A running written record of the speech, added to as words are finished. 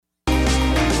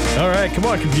All right, come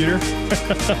on, computer.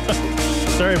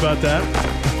 Sorry about that.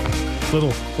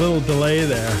 Little delay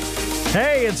there.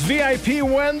 Hey, it's VIP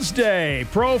Wednesday.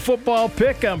 Pro Football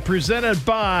Pick'em presented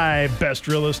by Best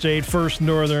Real Estate, First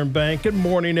Northern Bank. Good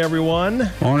morning, everyone.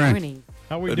 Morning.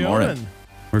 How we Good doing? morning.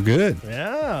 We're good.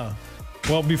 Yeah.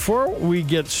 Well, before we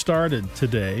get started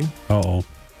today,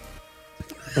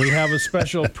 we have a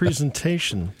special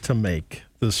presentation to make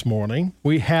this morning.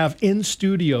 We have in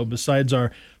studio, besides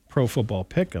our Pro Football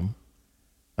Pick'em,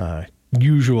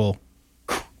 usual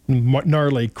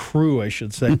gnarly crew, I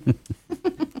should say.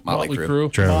 Motley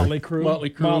Crue. Motley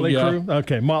Crue.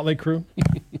 Okay, Motley Crue.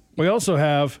 We also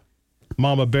have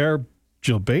Mama Bear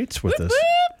Jill Bates with us.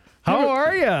 How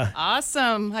are you?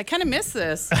 Awesome. I kind of miss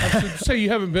this. Say you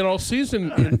haven't been all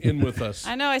season in with us.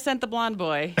 I know. I sent the blonde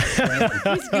boy.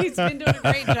 he's been doing a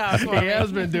great job for me. He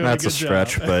has been doing That's a a good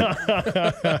stretch, but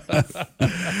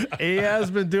He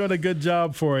has been doing a good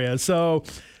job for you. So,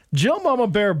 Jill Mama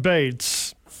Bear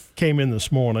Bates came in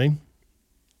this morning,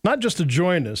 not just to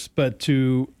join us, but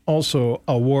to also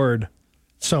award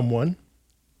someone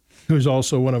who's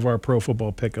also one of our Pro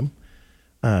Football Pick'em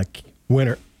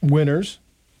winners,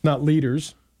 not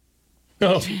leaders.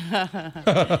 No,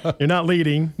 You're not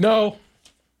leading, no.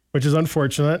 which is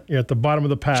unfortunate. You're at the bottom of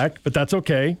the pack, but that's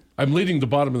okay. I'm leading the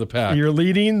bottom of the pack. You're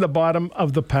leading the bottom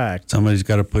of the pack. Somebody's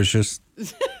got to push us.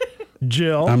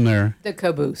 Jill, I'm there. The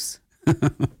caboose.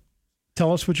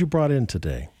 tell us what you brought in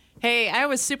today. Hey, I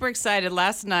was super excited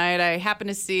last night. I happened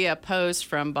to see a post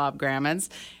from Bob Grammons,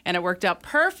 and it worked out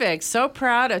perfect. So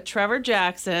proud of Trevor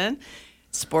Jackson,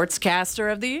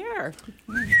 Sportscaster of the Year.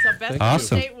 So Best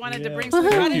Awesome. State wanted to bring some. We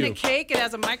brought in a cake. It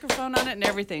has a microphone on it and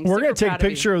everything. We're going to Super take a proud of you.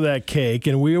 picture of that cake,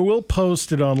 and we will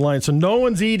post it online. So no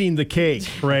one's eating the cake,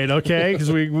 right? Okay?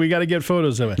 Because we got to get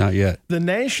photos of it. Not yet. The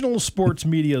National Sports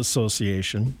Media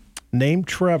Association named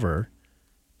Trevor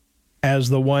as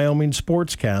the Wyoming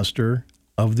Sportscaster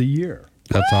of the Year.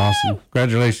 That's awesome.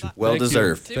 Congratulations. well Thank you.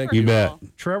 deserved. Super You bet. cool.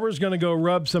 Trevor's going to go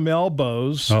rub some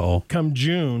elbows come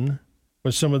June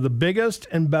with some of the biggest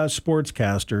and best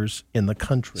sportscasters in the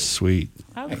country. Sweet.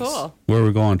 Oh, cool. Where are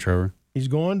we going, Trevor? He's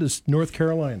going to North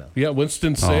Carolina. Yeah, I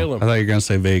Winston-Salem. thought you were going to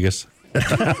say Vegas. I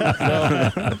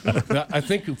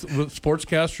think with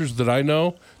sportscasters that I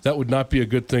know, that would not be a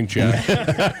good thing, Chad.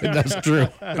 That's true.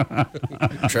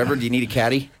 Trevor, do you need a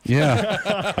caddy?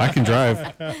 Yeah. I can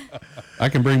drive. I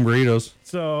can bring burritos.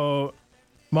 So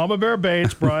Mama Bear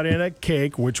Bates brought in a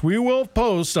cake, which we will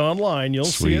post online. You'll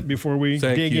see Sweet. it before we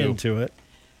Thank dig you. into it.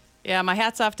 Yeah, my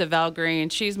hat's off to Val Green.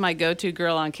 She's my go-to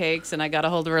girl on cakes, and I got a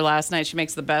hold of her last night. She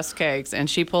makes the best cakes, and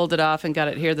she pulled it off and got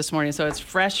it here this morning. So it's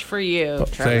fresh for you,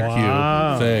 Trevor. Thank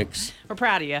Wow. you. Thanks. We're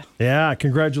proud of you. Yeah,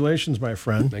 congratulations, my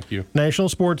friend. Thank you. National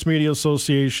Sports Media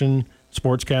Association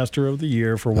Sportscaster of the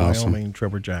Year for Awesome. Wyoming,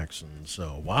 Trevor Jackson.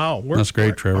 So, wow. That's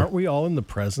great, Trevor. Aren't we all in the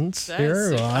presence That's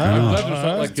here? so Wow. I'm glad there's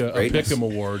not like a Greatness. Pick'em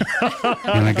award.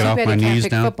 Can I get off my knees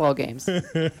now? Football games.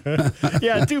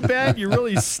 Yeah, too bad you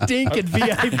really stink at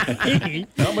VIP.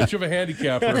 Not much of a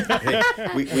handicapper. Hey,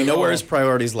 we know where his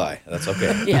priorities lie. That's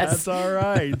okay. That's all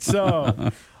right.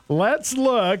 So, let's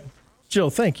look. Jill,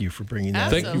 thank you for bringing that.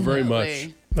 Thank you very much.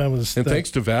 Absolutely. That was And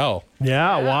thanks to Val.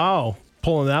 Yeah, wow.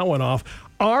 Pulling that one off.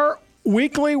 Our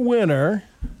weekly winner,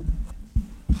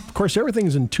 of course,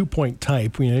 everything's in 2-point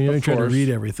type. You know, you're Of trying to course. read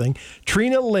everything.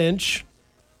 Trina Lynch.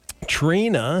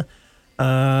 Trina,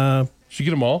 She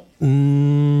get them all?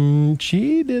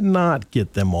 she did not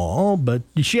get them all, but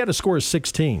she had a score of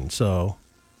 16. So,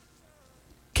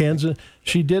 Kansas,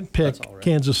 she did pick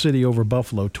Kansas City over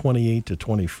Buffalo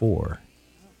 28-24.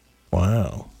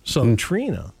 Wow. So,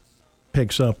 Trina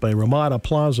picks up a Ramada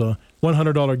Plaza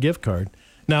 $100 gift card.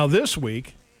 Now, this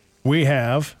week, we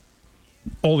have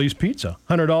Ole's Pizza,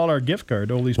 $100 gift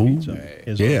card. Ole's Pizza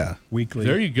is yeah. our weekly.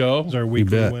 There you go. Is our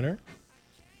weekly bet. winner.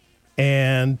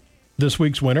 And this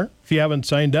week's winner, if you haven't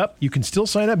signed up, you can still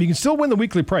sign up. You can still win the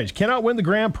weekly prize. Cannot win the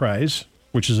grand prize,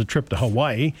 which is a trip to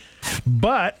Hawaii.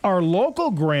 But our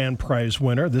local grand prize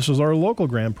winner, this is our local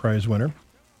grand prize winner,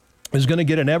 is going to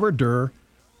get an Everdur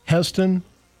Heston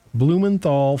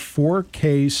Blumenthal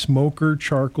 4K smoker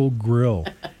charcoal grill.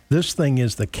 This thing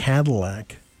is the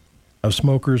Cadillac of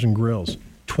smokers and grills.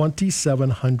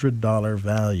 $2,700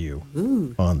 value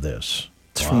on this.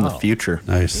 It's from the future.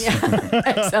 Nice.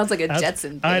 Sounds like a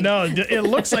Jetson thing. I know. It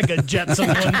looks like a Jetson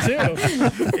one,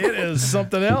 too. It is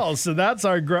something else. So that's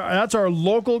our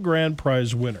local grand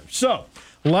prize winner. So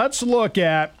let's look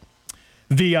at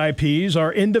VIPs,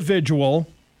 our individual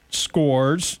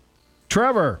scores.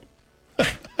 Trevor,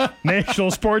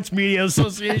 National Sports Media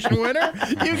Association winner,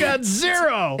 you got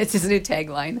 0. It's his new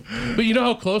tagline. But you know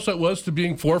how close that was to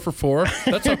being 4 for 4?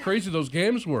 That's how crazy those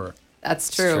games were. That's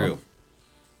It's true. true.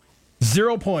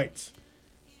 0 points.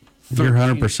 You're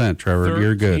 100%, Trevor.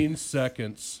 You're 13 good. Right?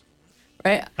 seconds.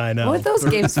 I know. Weren't those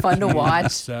games fun to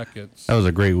watch? Seconds. That was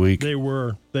a great week. They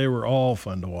were all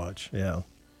fun to watch. Yeah.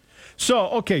 So,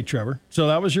 okay, Trevor. So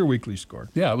that was your weekly score.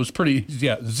 Yeah, it was pretty.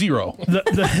 Yeah, 0.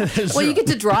 Well, you get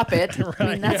to drop it. I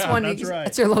mean, that's Yeah, one. that's right.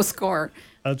 That's your low score.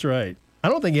 That's right. I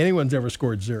don't think anyone's ever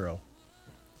scored 0.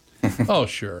 Oh,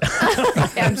 sure.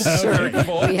 I'm sure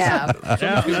we have.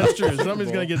 Yeah, that's true.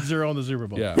 Somebody's going to get 0 in the Super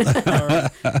Bowl. Yeah.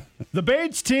 The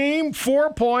Bates team,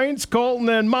 4 points. Colton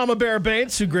and Mama Bear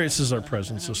Bates, who graces our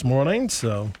presence this morning.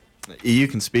 So You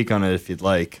can speak on it if you'd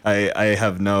like. I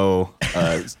have no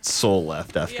soul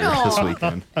left after this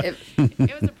weekend.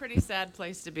 It was a pretty sad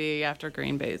place to be after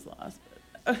Green Bay's loss.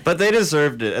 But they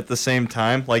deserved it at the same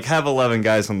time. Like, have 11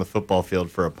 guys on the football field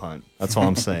for a punt. That's all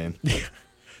I'm saying.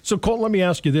 So, Colton, let me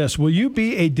ask you this. Will you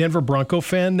be a Denver Bronco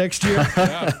fan next year?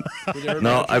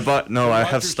 No, I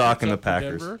have stock in the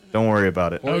Packers. Don't worry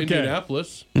about it. Or Okay.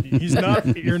 Indianapolis.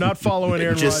 You're not following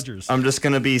Aaron Rodgers. I'm just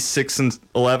going to be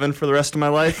 6-11 for the rest of my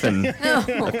life, and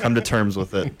I've come to terms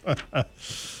with it.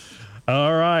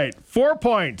 All right. 4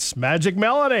 points. Magic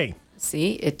Melody.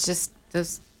 See, it just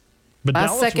those But last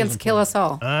Dallas seconds wasn't kill playing. us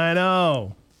all. I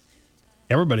know.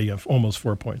 Everybody got almost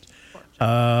 4 points.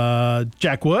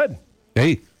 Jack Wood.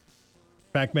 Hey,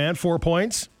 Pac-Man, 4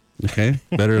 points. okay.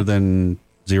 Better than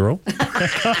 0.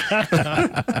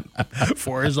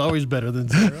 4 is always better than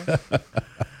 0.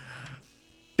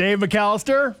 Dave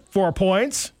McAllister, 4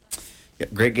 points. Yeah,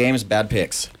 great games, bad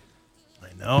picks. I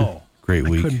know. Great I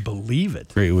week. couldn't believe it.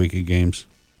 Great week of games.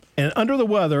 And under the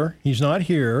weather, he's not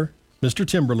here. Mr.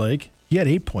 Timberlake, he had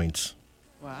 8 points.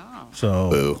 Wow. So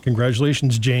Boo.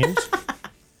 congratulations, James.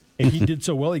 And he did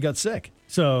so well, he got sick.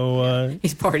 So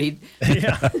He's partied.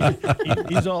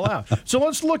 he's all out. So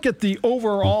let's look at the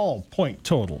overall point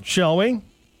total, shall we?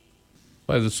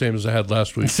 Probably the same as I had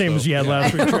last week. Same so, as you had yeah.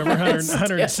 last week, Trevor.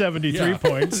 173 Yeah.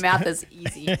 points. Math is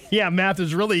easy. Yeah, math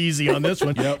is really easy on this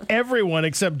one. Yep. Everyone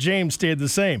except James stayed the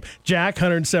same. Jack,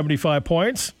 175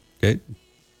 points. Okay.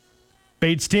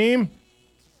 Bates team,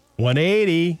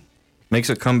 180. Makes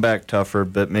a comeback tougher,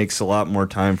 but makes a lot more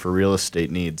time for real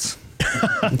estate needs.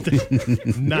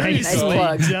 Nicely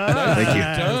plug. done. Thank you.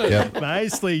 Done. Yep.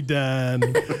 Nicely done.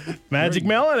 Magic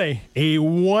Melody, a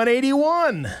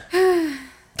 181.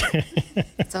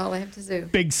 That's all I have to do.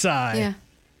 Big sigh. Yeah.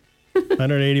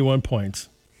 181 points.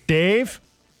 Dave,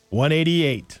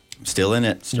 188. I'm still in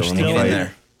it. Still You're in still in in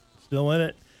there. Still in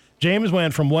it. James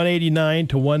went from 189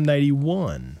 to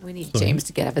 191. We need James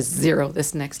to get up a 0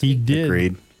 this next He week. did.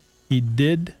 Agreed. He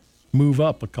did move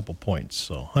up a couple points.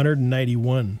 So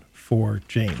 191 for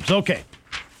James. Okay.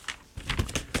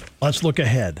 Let's look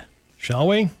ahead, shall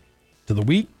we? To the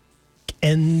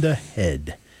weekend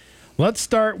ahead. Let's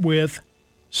start with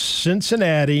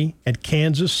Cincinnati at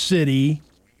Kansas City.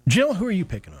 Jill, who are you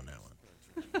picking on that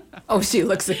one? Oh, she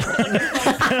looks at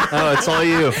Oh, it's all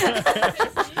you.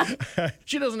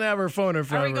 She doesn't have her phone in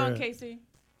front Are we of her. going, Casey?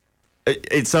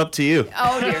 It's up to you.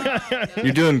 Oh, dear.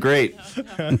 You're doing great.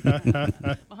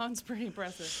 Mahomes pretty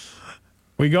impressive.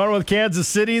 We going with Kansas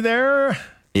City there?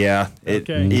 Yeah,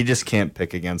 Okay. you just can't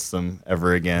pick against them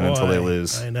ever again until they Boy,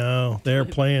 lose. I know. They're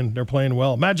playing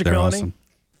well. Magic They're Melody. awesome.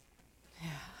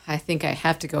 I think I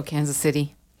have to go Kansas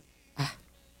City.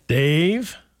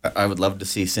 Dave. I would love to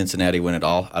see Cincinnati win it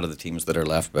all out of the teams that are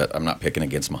left, but I'm not picking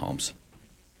against Mahomes.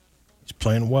 He's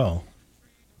playing well.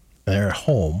 They're at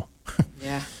home.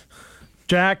 Yeah.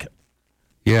 Jack.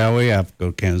 Yeah, we have to go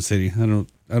to Kansas City.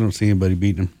 I don't see anybody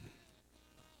beating them.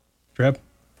 Trev.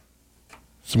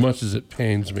 As much as it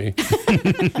pains me.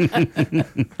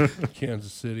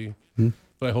 Kansas City.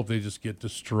 But I hope they just get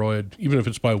destroyed, even if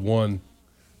it's by 1.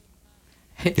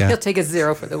 Yeah. He'll take a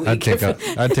 0 for the week. I'd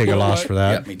take a loss for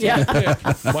Yeah, that. me too. Yeah.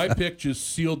 My pick just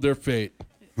sealed their fate.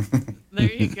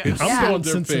 There you go. I'm Yeah. going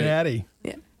Their Cincinnati.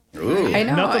 Ooh. I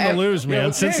know. Nothing to lose, man.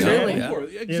 okay. Cincinnati. Go for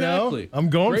it. Exactly. You know, I'm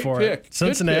going Great for pick. it.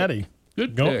 Cincinnati.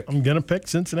 Good pick. I'm going to pick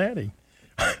Cincinnati.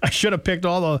 I should have picked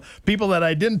all the people that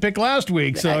I didn't pick last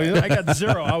week. So I got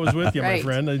 0. I was with you, Right.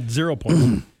 my friend. 0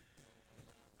 points.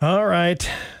 All right.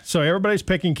 So everybody's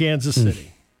picking Kansas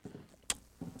City.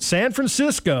 San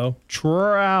Francisco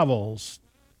travels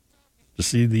to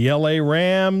see the LA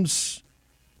Rams.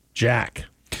 Jack.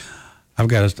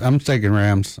 I'm taking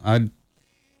Rams. I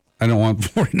don't want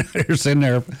 49ers in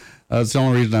there. That's the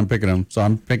only reason I'm picking them. So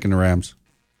I'm picking the Rams.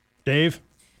 Dave.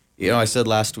 You know, I said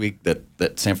last week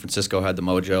that San Francisco had the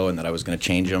mojo and that I was going to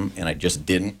change them, and I just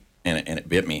didn't, and it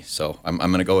bit me. So I'm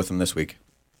going to go with them this week.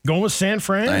 Going with San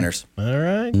Fran? Niners. All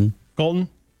right. Colton?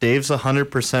 Dave's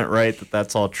 100% right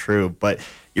that's all true, but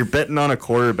you're betting on a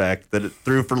quarterback that it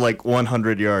threw for like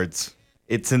 100 yards.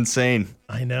 It's insane.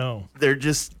 I know.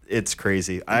 It's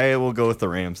crazy. I will go with the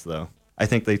Rams, though. I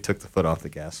think they took the foot off the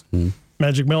gas.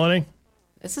 Magic Melanie?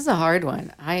 This is a hard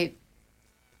one. I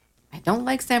don't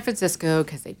like San Francisco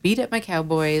because they beat up my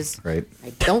Cowboys. Right. I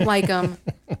don't like them,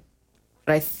 but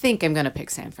I think I'm going to pick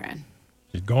San Fran.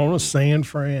 You're going with San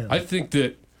Fran. I think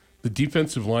that the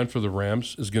defensive line for the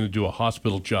Rams is going to do a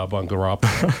hospital job on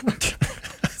Garoppolo.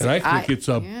 And I think it's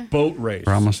a boat race.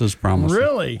 Promises.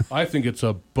 Really? I think it's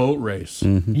a boat race.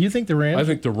 You think the Rams? I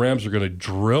think the Rams are going to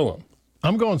drill them.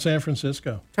 I'm going San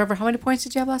Francisco. Trevor, how many points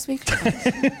did you have last week? I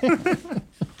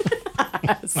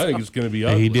think it's going to be Hey,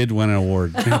 ugly. he did win an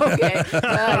award. Okay.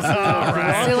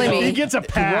 Silly me. He gets a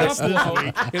pass this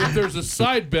week. And if there's a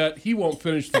side bet, he won't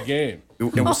finish the game.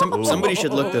 Somebody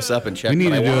should look this up and check. We need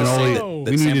but to I do wanna an say Oli-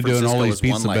 that we need San to do an Francisco Oli's has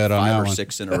won pizza like bet on 5 that or one.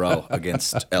 6 in a row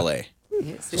against L.A.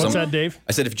 What's that, Dave?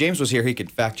 I said if James was here, he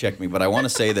could fact check me, but I want to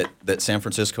say that San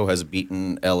Francisco has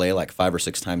beaten L.A. like 5 or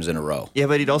 6 times in a row. Yeah,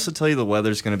 but he'd also tell you the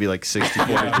weather's going to be like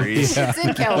 64 degrees. It's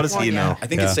in California. What does he know? I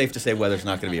think it's safe to say weather's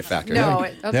not going to be a factor. No,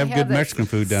 They have good Mexican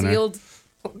food down there. sealed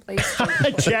place.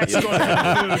 Jack's going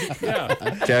for food.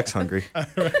 Yeah. Jack's hungry.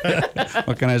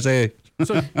 What can I say?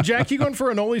 So, Jack, you going for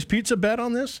an Oli's Pizza bet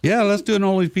on this? Yeah, let's do an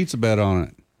Oli's pizza bet on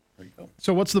it.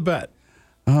 So, what's the bet?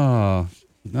 Oh,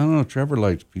 I don't know. Trevor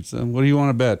likes pizza. What do you want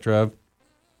to bet, Trev?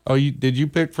 Oh, did you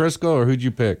pick Frisco or who'd you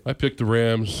pick? I picked the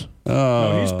Rams.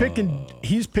 No,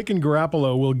 he's picking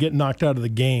Garoppolo will get knocked out of the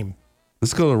game.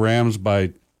 Let's go to Rams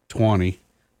by 20.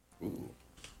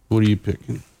 What are you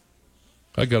picking?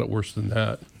 I got it worse than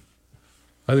that.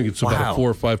 I think it's about a 4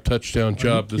 or 5 touchdown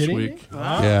job this kidding week. me?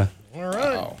 Yeah. All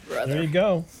right. There you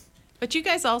go. But you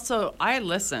guys also, I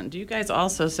listened. You guys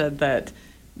also said that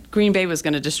Green Bay was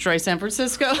going to destroy San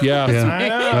Francisco. Yeah. I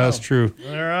know. That's true.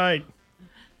 All right.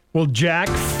 Will Jack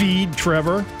feed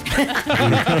Trevor?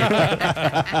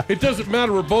 It doesn't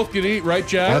matter. We're both going to eat, right,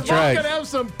 Jack? That's right. We're going to have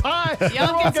some pie.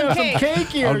 Y'all We're get gonna some have some cake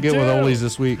here, I'll get with too. Oli's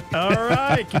this week. All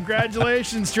right.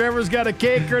 Congratulations. Trevor's got a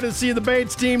cake courtesy of the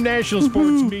Bates Team, National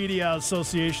Sports Media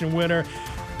Association winner.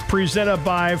 Presented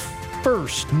by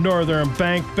First Northern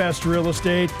Bank, Best Real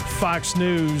Estate, Fox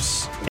News.